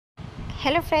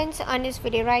Hello friends, on this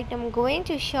video I'm going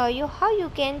to show you how you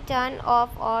can turn off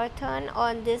or turn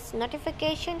on this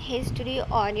notification history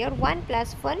on your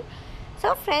OnePlus phone.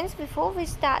 So friends, before we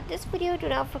start this video, do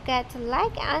not forget to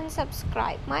like and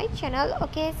subscribe my channel.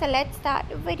 Okay, so let's start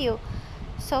the video.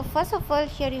 So first of all,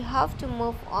 here you have to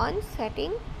move on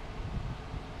setting.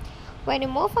 When you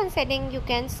move on setting, you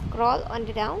can scroll on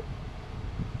the down.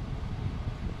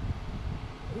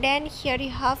 Then here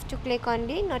you have to click on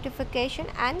the notification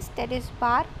and status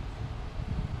bar.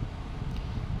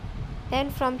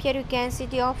 Then from here you can see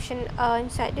the option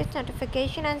inside this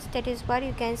notification and status bar.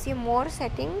 You can see more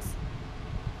settings.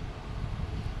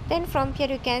 Then from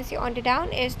here you can see on the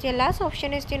down is the last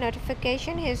option is the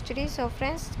notification history. So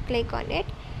friends, click on it.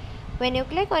 When you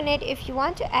click on it, if you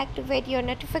want to activate your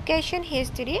notification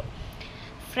history,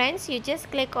 friends, you just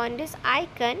click on this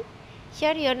icon.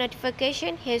 Here your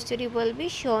notification history will be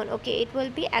shown. Okay, it will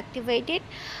be activated.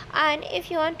 And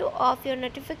if you want to off your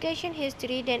notification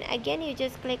history, then again you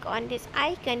just click on this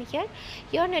icon here.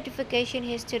 Your notification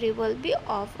history will be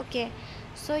off. Okay,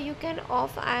 so you can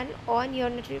off and on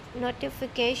your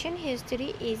notification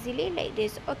history easily like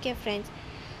this. Okay friends,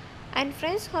 and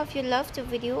friends, hope you loved the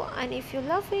video, and if you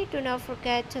love it, do not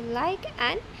forget to like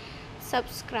and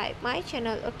subscribe my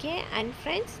channel. Okay, and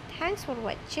friends, thanks for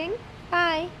watching.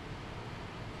 Bye.